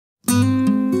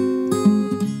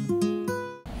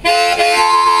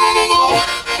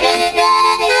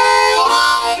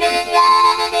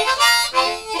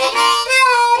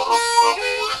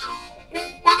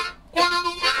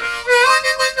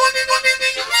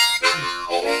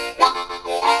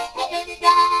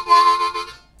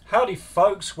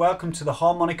folks, welcome to the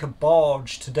Harmonica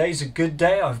Barge. Today's a good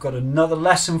day. I've got another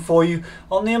lesson for you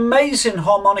on the amazing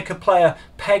harmonica player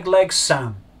Pegleg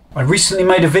Sam. I recently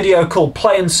made a video called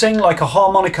Play and Sing Like a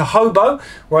Harmonica Hobo,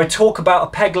 where I talk about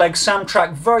a Pegleg Sam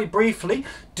track very briefly.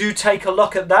 Do take a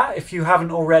look at that if you haven't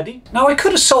already. Now, I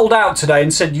could have sold out today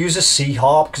and said use a C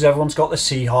harp because everyone's got the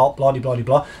C harp, blah blah blah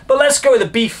blah. But let's go with a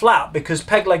B flat because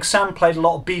Pegleg Sam played a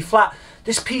lot of B flat.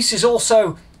 This piece is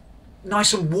also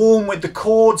nice and warm with the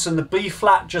chords, and the B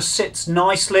flat just sits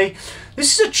nicely.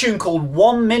 This is a tune called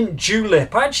 1 Mint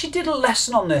Julep. I actually did a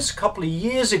lesson on this a couple of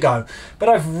years ago, but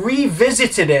I've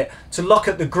revisited it to look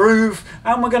at the groove,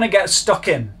 and we're going to get stuck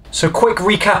in. So quick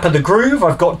recap of the groove.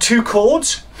 I've got 2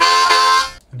 chords,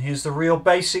 and here's the real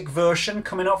basic version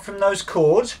coming up from those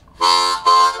chords.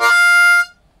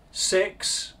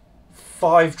 6,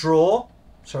 5 draw.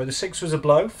 Sorry, the 6 was a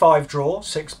blow. 5 draw,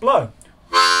 6 blow.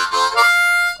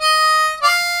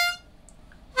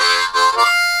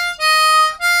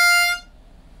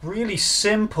 Really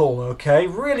simple, okay?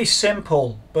 Really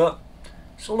simple, but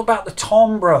it's all about the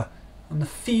timbre and the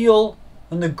feel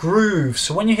and the groove.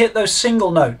 So when you hit those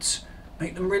single notes,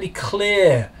 make them really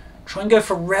clear. Try and go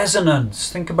for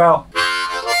resonance. Think about...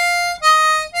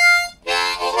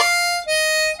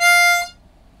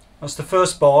 That's the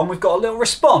first bar, and we've got a little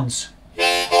response,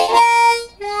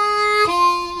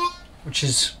 which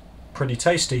is pretty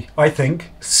tasty, I think.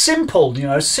 Simple, you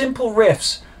know, simple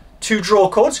riffs. 2 draw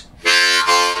chords.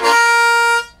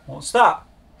 What's that?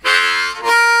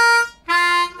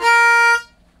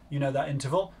 You know that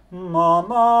interval.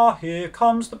 Mama, here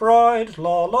comes the bride.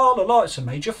 La la la la. It's a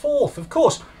major 4th, of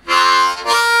course.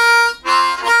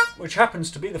 Which happens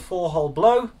to be the 4-hole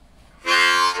blow.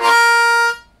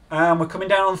 And we're coming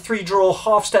down on 3 draw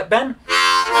half step bend.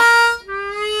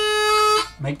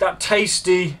 Make that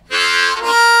tasty,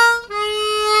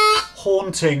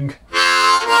 haunting.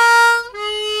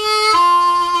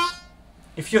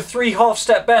 If your 3 half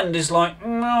step bend is like,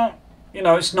 no, you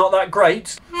know, it's not that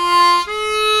great.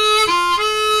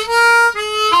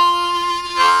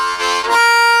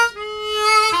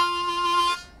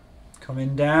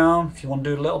 Coming down, if you want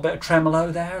to do a little bit of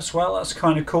tremolo there as well, that's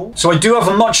kind of cool. So I do have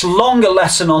a much longer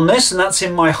lesson on this, and that's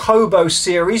in my Hobo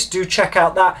series. Do check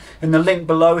out that in the link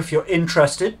below if you're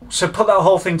interested. So put that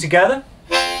whole thing together.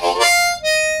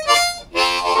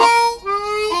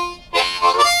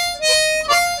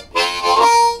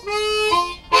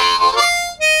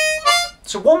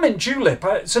 So 1 Mint Julep,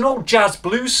 it's an old jazz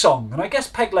blues song, and I guess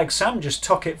Pegleg Sam just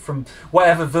took it from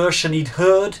whatever version he'd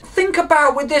heard. Think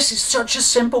about with this, it's such a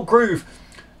simple groove.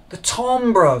 The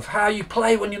timbre of how you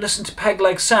play when you listen to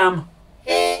Pegleg Sam.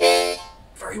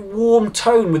 Very warm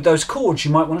tone with those chords.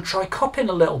 You might want to try copying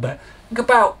a little bit. Think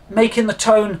about making the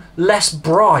tone less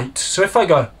bright. So if I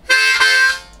go,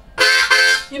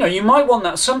 you know, you might want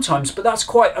that sometimes, but that's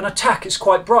quite an attack. It's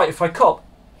quite bright. If I cop,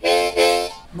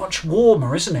 much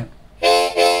warmer, isn't it?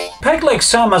 Pegleg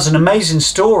Sam has an amazing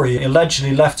story. He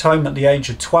allegedly left home at the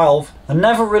age of 12 and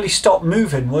never really stopped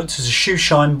moving. Worked as a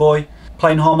shoeshine boy,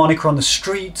 playing harmonica on the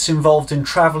streets, involved in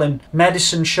travelling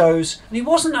medicine shows. And he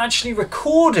wasn't actually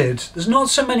recorded. There's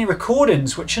not so many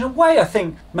recordings, which in a way I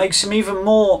think makes him even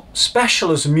more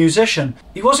special as a musician.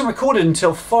 He wasn't recorded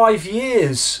until 5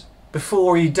 years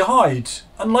before he died.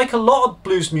 And like a lot of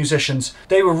blues musicians,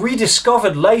 they were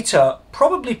rediscovered later,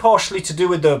 probably partially to do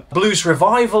with the blues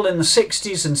revival in the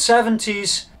 60s and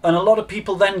 70s. And a lot of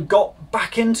people then got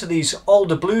back into these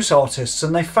older blues artists,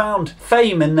 and they found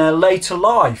fame in their later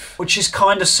life, which is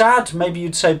kind of sad. Maybe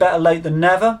you'd say better late than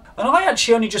never. And I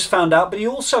actually only just found out, but he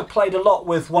also played a lot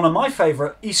with one of my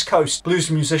favourite East Coast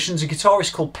blues musicians, a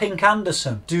guitarist called Pink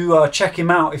Anderson. Do check him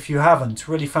out if you haven't.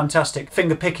 Really fantastic,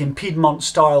 finger-picking,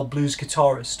 Piedmont-style blues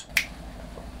guitarist.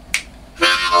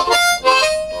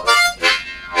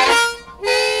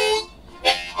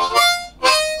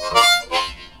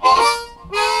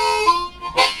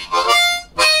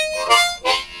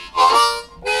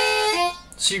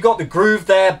 So you've got the groove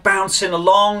there bouncing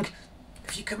along.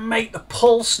 If you can make the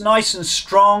pulse nice and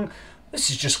strong, this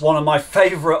is just one of my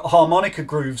favourite harmonica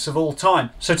grooves of all time.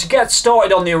 So to get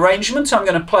started on the arrangement, I'm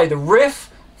going to play the riff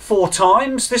 4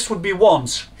 times. This would be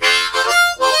once.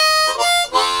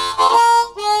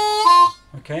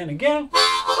 Okay, and again.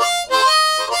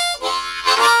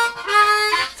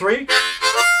 3.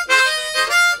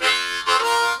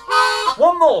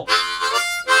 1 more.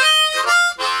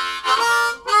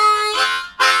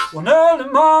 One early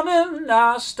morning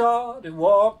I started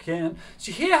walking.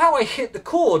 So you hear how I hit the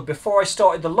chord before I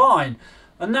started the line,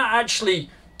 and that actually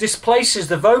displaces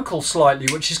the vocal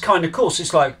slightly, which is kind of cool. So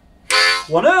it's like,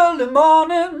 one early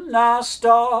morning I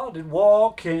started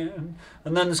walking,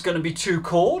 and then there's going to be 2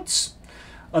 chords.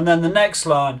 And then the next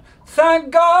line,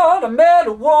 thank God I met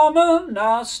a woman,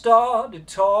 I started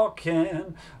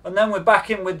talking. And then we're back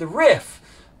in with the riff.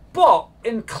 But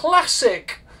in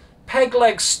classic peg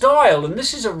leg style, and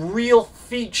this is a real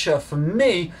feature for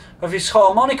me of his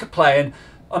harmonica playing,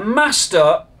 a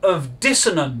master of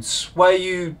dissonance where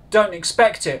you don't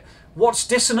expect it. What's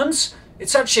dissonance?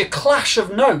 It's actually a clash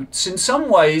of notes. In some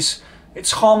ways,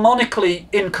 it's harmonically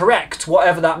incorrect,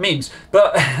 whatever that means.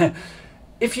 But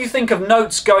if you think of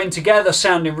notes going together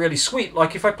sounding really sweet,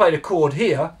 like if I played a chord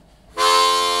here,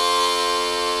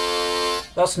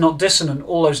 that's not dissonant,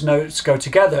 all those notes go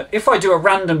together. If I do a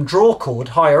random draw chord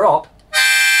higher up,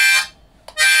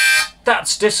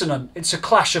 that's dissonant. It's a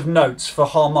clash of notes for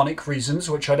harmonic reasons,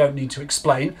 which I don't need to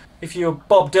explain. If you're a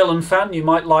Bob Dylan fan, you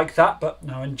might like that, but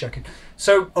no, I'm joking.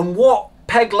 So, and what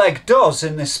peg leg does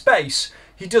in this space,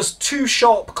 he does two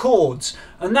sharp chords,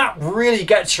 and that really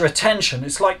gets your attention.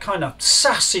 It's like kind of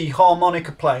sassy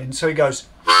harmonica playing. So he goes,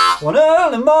 one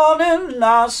early morning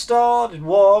I started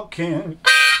walking.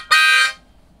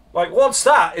 Like, what's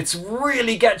that? It's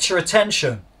really gets your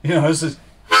attention. You know, it's this,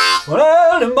 one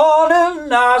early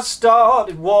morning I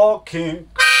started walking.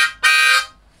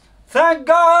 Thank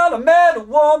God I met a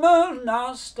woman,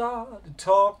 I started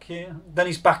talking. Then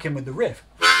he's back in with the riff.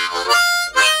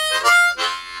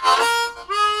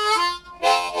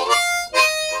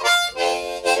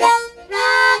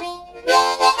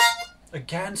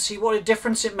 Again, see what a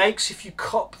difference it makes if you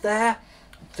cup there?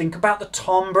 Think about the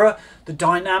timbre, the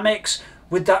dynamics.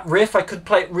 With that riff, I could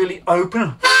play it really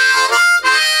open.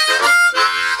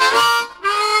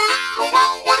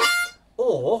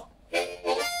 Or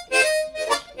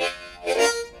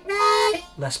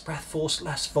less breath force,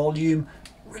 less volume,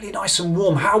 really nice and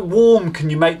warm. How warm can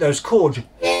you make those chords?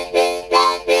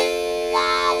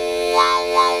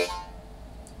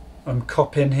 I'm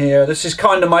cupping here. This is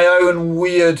kind of my own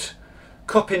weird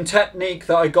cupping technique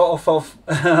that I got off of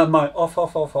my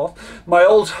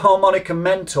old harmonica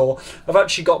mentor. I've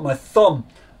actually got my thumb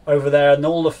over there and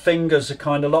all the fingers are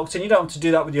kind of locked in. You don't have to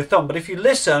do that with your thumb, but if you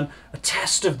listen, a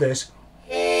test of this.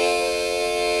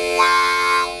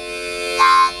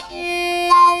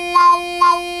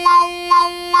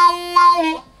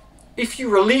 If you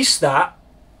release that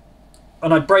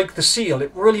and I break the seal,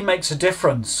 it really makes a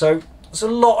difference. So there's a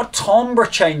lot of timbre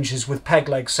changes with Peg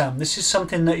Leg Sam. This is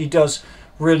something that he does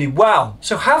really well.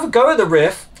 So have a go at the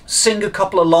riff, sing a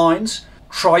couple of lines,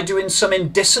 try doing some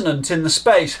in dissonant in the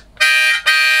space.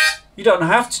 You don't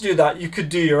have to do that, you could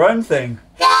do your own thing.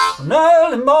 An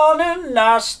early morning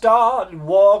I started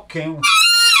walking.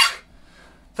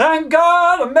 Thank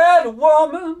God I met a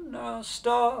woman, I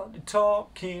started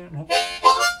talking.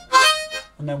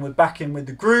 And then we're back in with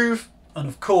the groove. And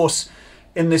of course,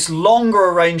 in this longer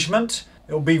arrangement,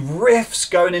 it'll be riffs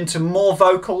going into more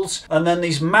vocals, and then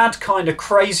these mad kind of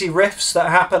crazy riffs that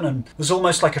happen, and there's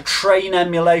almost like a train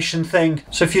emulation thing.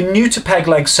 So if you're new to Peg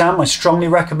Leg Sam, I strongly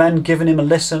recommend giving him a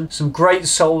listen. Some great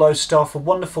solo stuff, a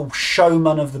wonderful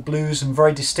showman of the blues and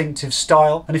very distinctive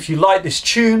style. And if you like this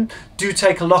tune, do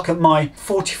take a look at my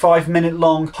 45-minute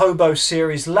long Hobo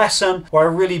series lesson, where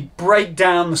I really break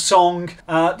down the song.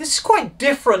 This is quite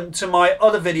different to my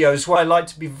other videos where I like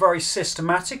to be very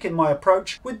systematic in my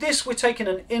approach. With this, we're taking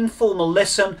an informal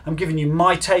listen. I'm giving you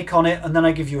my take on it, and then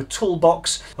I give you a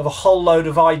toolbox of a whole load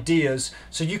of ideas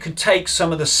so you can take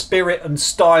some of the spirit and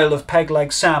style of Peg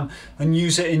Leg Sam and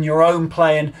use it in your own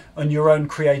playing and your own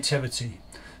creativity.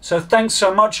 So thanks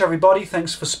so much everybody,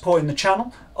 thanks for supporting the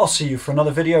channel. I'll see you for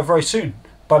another video very soon.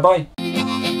 Bye bye.